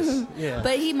fatness. Yeah.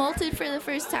 But he molted for the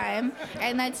first time,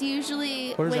 and that's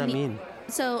usually What does when that mean?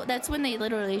 So that's when they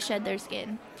literally shed their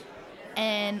skin.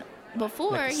 And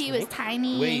before Like a he was snake?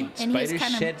 tiny, Wait, and he was spiders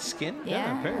kind of shed skin?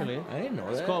 yeah. Apparently. I didn't know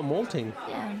It's that. called molting.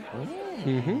 Yeah.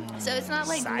 Mm-hmm. So it's not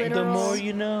like The literal. more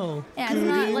you know. Yeah, it's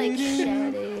not like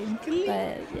shedding,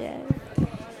 but yeah.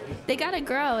 They gotta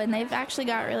grow, and they've actually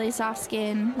got really soft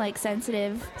skin, like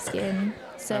sensitive skin.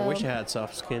 So I wish I had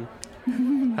soft skin.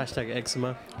 Hashtag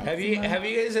eczema. Have you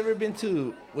guys ever been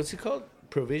to what's it called?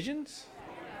 Provisions?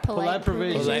 Polite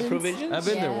Provisions. Polite Provisions? I've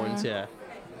been there Yeah. once, yeah.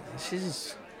 This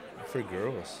is for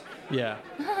girls, Yeah.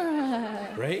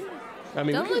 right? I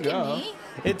mean, Don't we look can at go. me.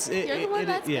 It's it, You're the one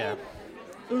that's yeah.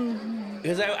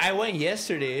 Because I went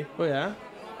yesterday Oh yeah.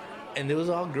 and it was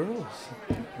all girls.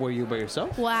 Were you by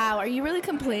yourself? Wow, are you really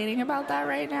complaining about that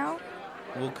right now?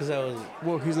 Well, because I was,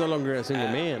 Well, he's no longer a single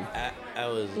man. I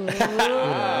was.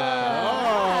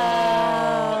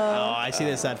 Oh, I see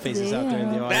the sad faces out there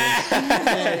in the audience.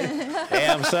 Hey,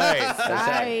 I'm sorry. I'm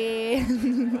sorry.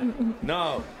 Sorry.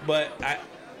 No, but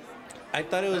I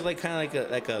thought it was like kind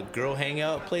of like a girl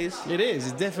hangout place. It is.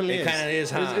 It definitely It is. kind of is,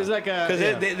 huh? It's like a. because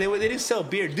Yeah. they didn't sell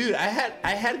beer, dude. I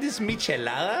had this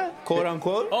michelada, quote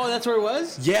unquote. Oh, that's where it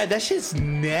was. Yeah, that shit's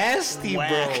nasty, bro.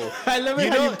 I love it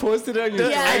You how know- you posted it on your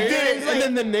Yeah, story, I did. It's and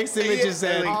then the next image Yeah, just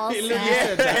said, like, All "Hey, look, sad, you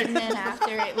said that." and then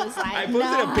after it was like, I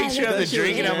posted a picture of the That shit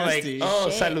drink and was I'm like, nasty. oh,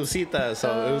 Shit. salucita.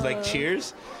 So it was like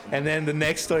cheers. And then the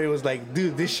next story was like,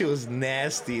 dude, this shit was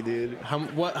nasty, dude. How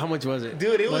much was it?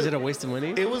 Dude, it was- it a waste of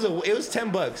money? It was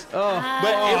 $10. Oh, But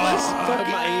it was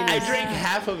fucking. my I anus. drank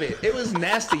half of it. It was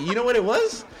nasty. You know what it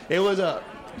was? It was a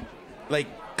like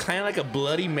kind of like a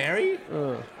Bloody Mary,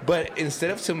 but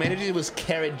instead of tomato juice, it was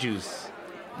carrot juice.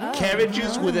 Carrot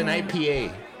juice with an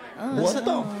IPA. What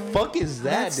the fuck is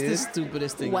that, that's dude? the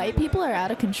stupidest thing. white people are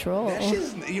out of control. That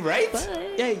shit's right.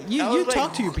 Yeah, I you was like,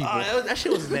 talk to your people. "Oh, that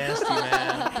shit was nasty,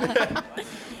 man. Tell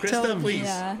Krista, them. please,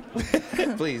 Yeah.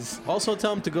 please. Also,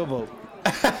 tell them to go vote.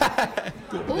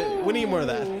 We need more of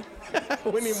that.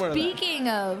 We need more of that. Speaking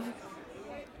of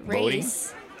Voting?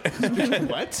 race,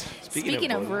 What?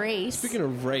 speaking of voting. race, Speaking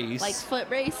of race, like foot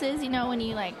races, you know, when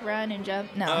you like run and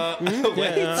jump. No.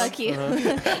 Wait. Yeah, Fuck you.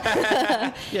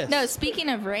 yes. No, speaking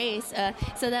of race,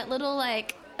 so that little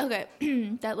like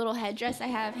that little headdress I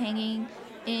have hanging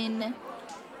in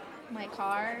my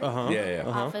car Uh-huh. Yeah.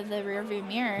 off of the rear view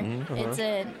mirror. It's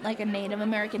a Native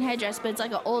American headdress, but it's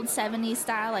like an old 70s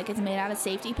style, like it's made out of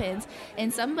safety pins.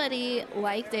 And somebody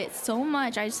liked it so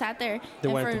much, I sat there. They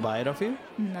and wanted to buy it off you?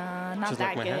 Nah, not Just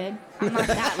that like my good. hat? I'm not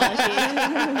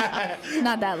that lucky.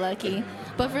 Not that lucky.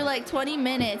 But for like 20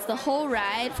 minutes, the whole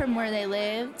ride from where they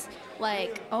lived,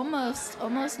 like almost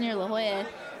near La Jolla,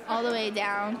 all the way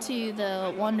down to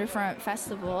the Wonderfront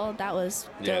Festival. That was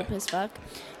dope Yeah. as fuck.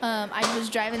 I was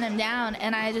driving them down,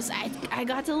 and I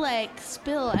got to like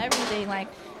spill everything. Like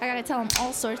I got to tell them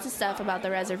all sorts of stuff about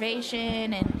the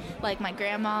reservation and like my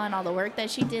grandma and all the work that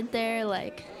she did there.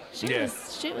 Like shit Yeah.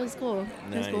 was cool.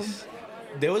 It was cool. Nice.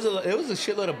 There was a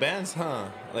shitload of bands, huh?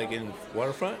 Like in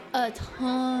Waterfront. A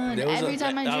ton. There was Every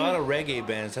time I a lot drove. of reggae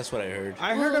bands. That's what I heard.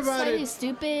 I heard about Slightly it.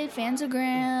 Stupid,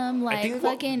 Fantagram, like think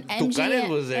fucking Tucanes MG.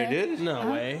 was there, dude.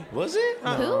 No way. Was it? Who?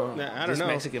 I don't This know.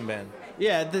 Mexican band.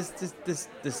 Yeah, this,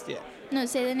 yeah. No,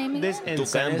 say the name again. This Tucanes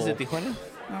ensemble. de Tijuana?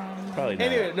 Probably not.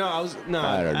 Anyway, no,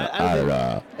 I don't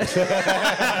know.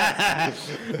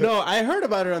 No, I heard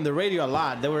about it on the radio a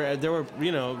lot. They were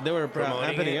Promoting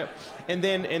happening it. up. And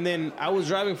then I was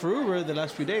driving for Uber the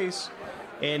last few days,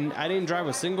 and I didn't drive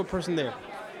a single person there.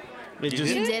 It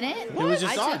just You didn't? didn't? It was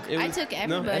just I odd. took, It I was- took no,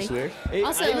 everybody. That's weird.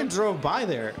 Also- I even drove by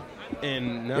there,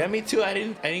 and no. Yeah, me too. I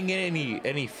didn't get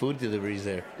any food deliveries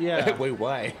there. Yeah. Wait,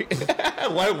 why?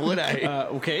 Why would I?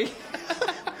 Okay.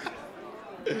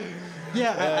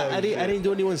 Yeah, I didn't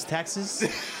do anyone's taxes.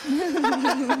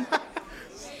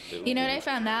 You know what I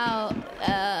found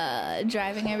out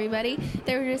driving everybody?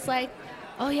 They were just like,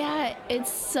 oh yeah,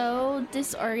 it's so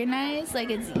disorganized. Like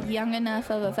it's young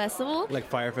enough of a festival. Like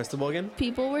Fire Festival again.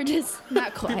 People were just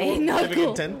not quiet, People not living in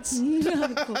cool. tents.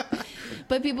 Not cool.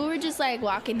 But people were just like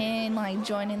walking in, like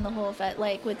joining the whole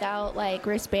like without like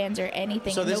wristbands or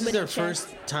anything. So this Nobody is their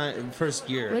checked. first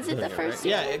year. Was it the doing first right?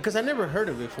 year? Yeah, because I never heard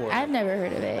of it before. I've never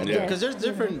heard of it. Yeah. Because there's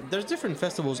different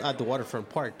festivals at the Waterfront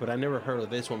Park, but I never heard of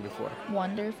this one before.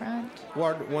 Wonderfront.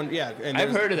 Yeah, and I've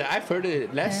there's- heard of that. I've heard of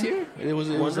it last Yeah. year. It was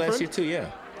last Wonderfront? year too.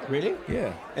 Yeah. Really?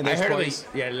 Yeah. And I there's heard twice.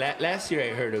 of it. Yeah, last year I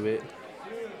heard of it.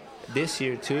 This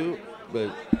year too, but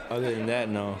other than that,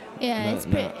 no. Yeah, No, it's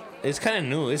no. pretty. It's kind of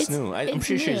new. It's new. I'm it's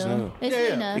sure it's new. It's Yeah, new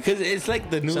yeah. enough. Because it's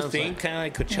like the new Sounds thing, like- kind of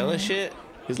like Coachella shit.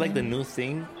 It's like the new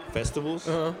thing, festivals.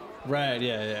 Uh-huh. Right.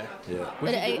 Yeah.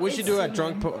 Yeah. We should do a it's-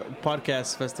 drunk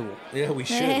podcast festival. Yeah, we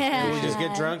should. Yeah. We just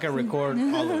get drunk and record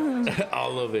all of it,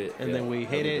 All of it. and Yeah. then we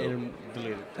hate That'd it be and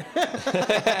delete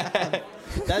it.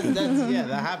 that's that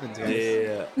happens, dope. guys.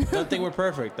 Yeah. Don't think we're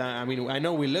perfect. I mean, I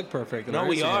know we look perfect. on No, our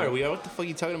we Instagram. are. We are. What the fuck are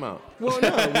you talking about? Well,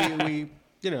 no, we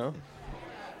you know.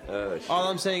 Shit. All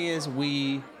I'm saying is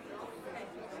we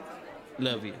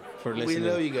love you for We listening.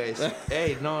 love you guys.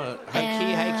 Hey, no,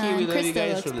 high key, we love you Krista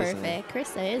guys looks for listening. perfect.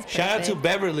 Krista is perfect. Shout out to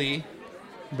Beverly.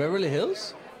 Beverly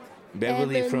Hills.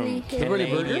 Beverly from Beverly Hills. Beverly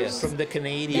Canada. Burgers? From the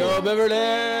Canadian. Yo, Beverly.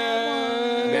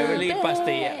 Beverly Beverly.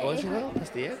 Pastilla. What's her name?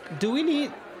 Pastilla? Do we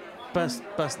need The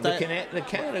pasta?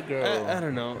 Canada girl. I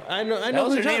don't know. I know. That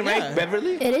was who her you're name, talking- right? yeah.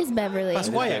 Beverly? It is Beverly.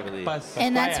 Pasquaya. Beverly.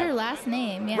 And that's Pasquaya. her last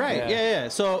name. Yeah. Right. Yeah. Yeah.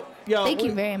 So, yo, Thank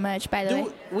you very much, by the way.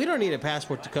 we don't need a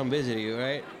passport to come visit you,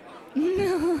 right?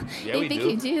 Yeah, I we think do.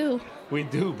 you do. We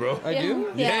do, bro. I Yeah.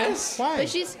 do. Yeah. Yes. Why? But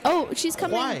she's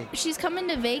coming. Why? She's coming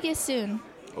to Vegas soon.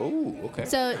 Oh, okay.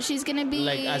 So she's gonna be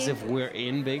Like as if we're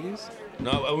in Vegas.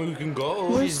 No, we can go.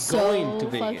 we're she's so going to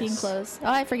Vegas. fucking close.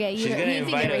 Oh, I forget. You She's gonna think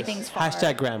invite us. everything's far.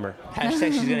 Hashtag grammar.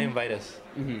 Hashtag she's gonna invite us.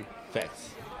 Mm-hmm.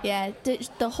 Facts. Yeah,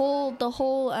 the whole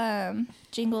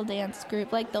jingle dance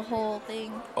group, like the whole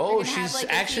thing. Oh, They're gonna she's have, like,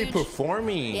 a actually huge-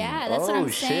 performing. Yeah, that's oh, what I'm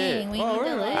shit. saying. We Oh, need to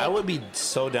really? like I would be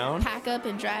so down. pack up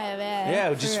and drive.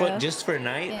 Yeah, for real. just for a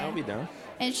night, Yeah. I'll be down.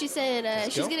 And she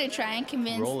said she's go. gonna try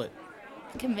and Roll it.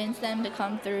 convince them to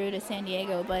come through to San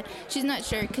Diego, but she's not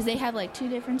sure because they have like 2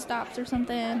 different stops or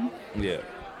something. Yeah.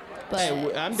 But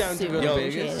Hey, I'm down to super go to Yo,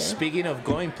 Vegas. appreciated. speaking of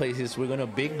going places, we're gonna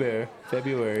Big Bear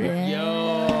February. Yeah.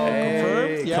 Yo, Hey,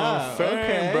 confirmed? Yeah. confirmed,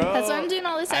 okay. bro. That's why I'm doing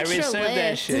all this I extra reserved that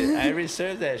lift. shit. I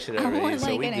reserved that shit I already. want so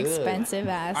like we an good. expensive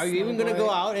ass. Are you even gonna snowboard. go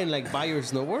out and like buy your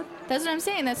snowboard? That's what I'm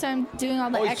saying. That's why I'm doing all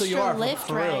the Oh, extra so you are lift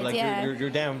for real. rides. Like yeah. you're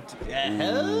down.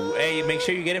 Ooh, hey, make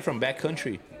sure you get it from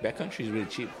Backcountry. Backcountry is really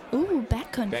cheap. Ooh,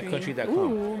 backcountry. Backcountry.com.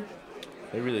 Ooh.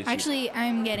 They're really cheap. Actually,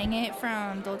 I'm getting it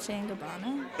from Dolce &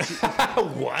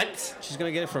 Gabbana. what? She's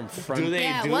gonna get it from front. Do they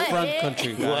Yeah, do what? Front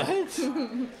country. guy.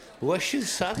 What? What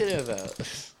she's talking about?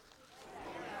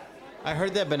 I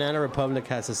heard that Banana Republic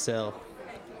has a sale.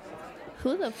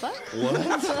 Who the fuck? What?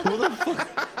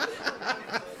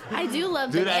 I do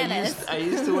love Dude, bananas. I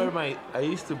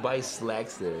used to buy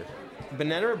slacks there.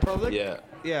 Banana Republic. Yeah.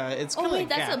 Yeah, it's Oh, kind of wait, like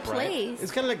that's a Gap, right? place.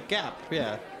 It's kind of like Gap.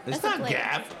 Yeah, It's That's a not place.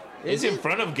 Gap. Is It's in it?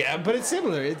 front of Gap. but it's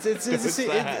similar. It's the It's same.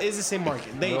 not. It's the same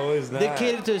market. They No, it's they not.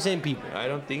 cater to the same people. I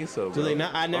don't think so. Do Bro. they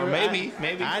not? I never. Or maybe.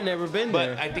 I never been But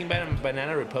there. I think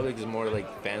Banana Republic is more like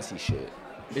fancy shit.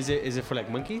 Is it for like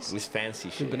monkeys? It's fancy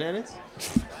With shit. bananas?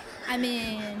 I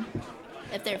mean,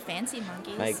 if they're fancy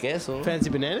monkeys. I guess so. Fancy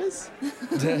bananas?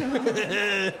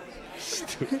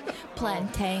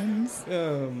 Plantains.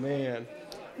 Oh man.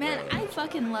 Man, I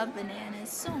fucking love bananas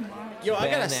so much. Yo, I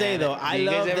gotta say though, I Do you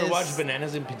love guys ever this. watch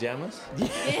Bananas in Pajamas?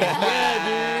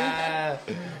 Yeah.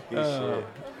 Good shit.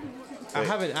 I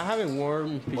haven't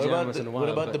worn What about pajamas in a the, while. what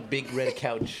about but the big red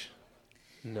couch?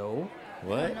 no?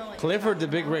 What? No, Clifford the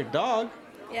Big Red Dog.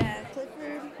 yeah,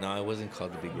 Clifford. No, it wasn't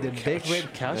called the big The red couch. Big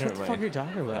Red Couch. Never What the fuck mind. are you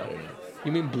talking about? I don't know.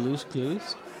 You mean Blue's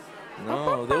Clues?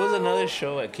 No, there was another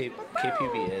show at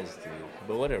KPBS, dude.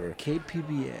 But whatever.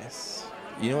 KPBS.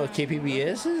 You know what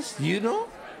KPBS is? You know?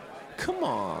 Come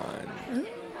on.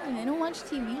 I don't watch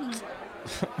TV.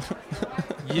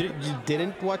 You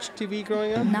didn't watch TV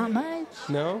growing up? Not much.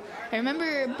 No. I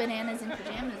remember Bananas in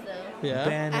Pajamas though.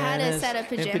 Yeah. I had a set of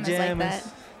pajamas like that.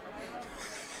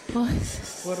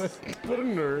 What a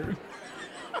nerd.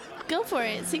 Go for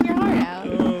it. Sing your heart out.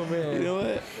 Oh man. You know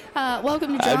what?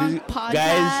 Welcome to I Drunk just- Podcast,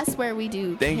 guys, where we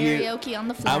do thank you. karaoke on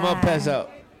the fly. I'm gonna pass out.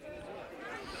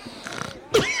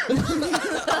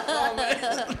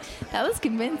 That was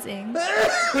convincing.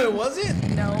 Was it?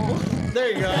 No.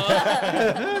 There you go.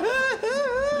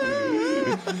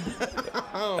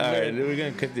 All right, we're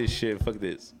gonna cut this shit. Fuck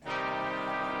this.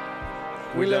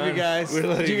 We love you done. guys. We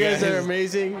love You you guys are guys.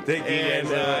 amazing. Thank you and,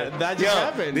 guys. that just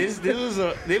happened. This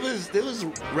was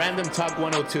Random Talk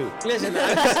 102. Listen,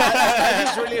 I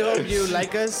just really hope you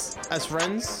like us as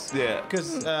friends. Yeah.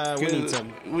 Because we need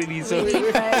some. We need some. We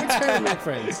need friends. Make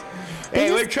friends. Hey,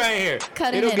 just we're trying here.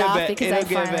 cutting It'll it get off bet- because it'll I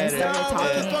get finally better. started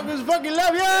talking. Motherfuckers fucking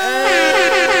love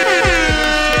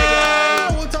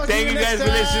you. We'll talk to Thank you guys next for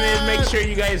listening. time. Make sure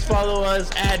you guys follow us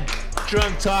at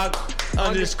Drunk Talk _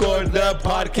 the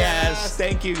podcast.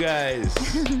 Thank you guys.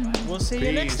 We'll see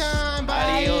you next Peace. time.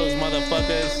 Bye. Adios,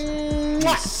 motherfuckers.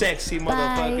 You sexy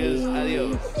motherfuckers. Bye.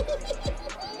 Adios.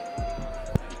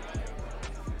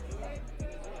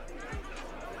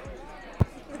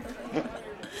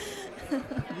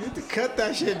 Cut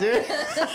that shit, dude.